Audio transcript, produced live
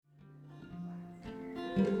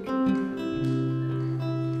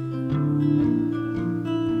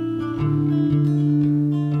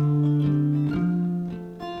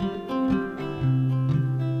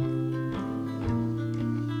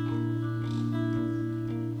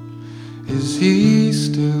Is he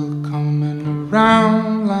still coming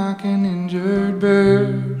around like an injured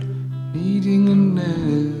bird, needing a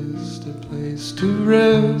nest, a place to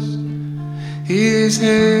rest his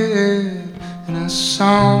head in a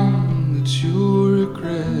song that you'll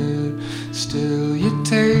regret? Still you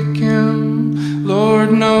take him,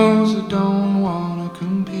 Lord knows I don't wanna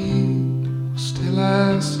compete. Still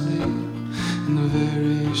I sleep in the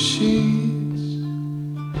very sheets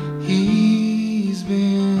he's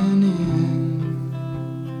been in.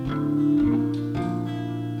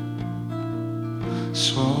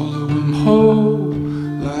 Swallow him whole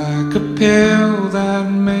like a pill that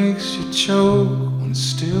makes you choke when it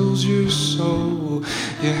stills your soul.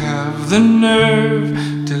 You have the nerve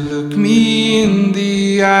to look me in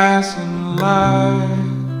the eyes and lie.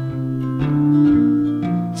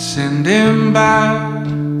 Send him back,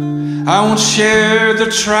 I won't share the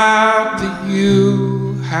trap that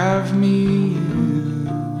you have me in.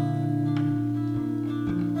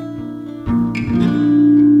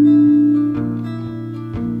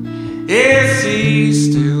 Is he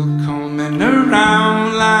still coming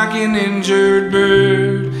around like an injured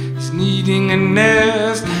bird? He's needing a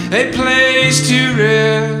nest, a place to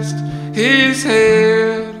rest his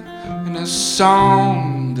head in a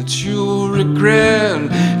song that you'll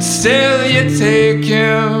regret. Still you take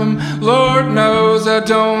him, Lord knows I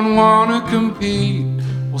don't wanna compete.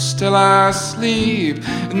 Well, still I sleep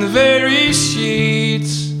in the very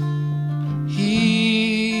sheets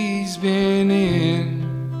he's been in.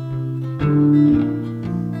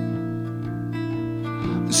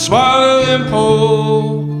 Swallow him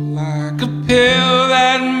whole like a pill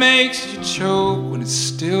that makes you choke when it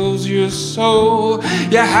stills your soul.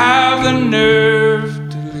 You have the nerve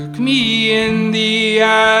to look me in the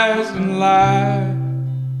eyes and lie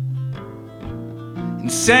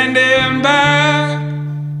and send him back.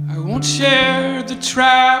 I won't share the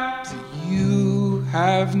trap that you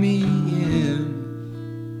have me in.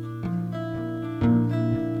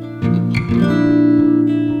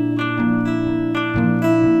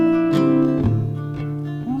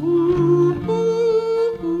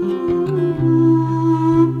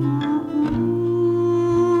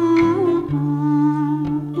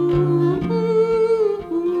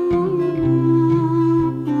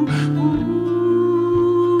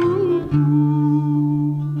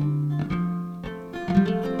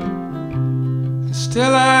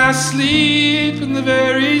 Still I sleep in the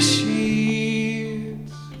very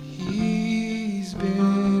sheets he's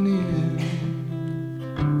been in.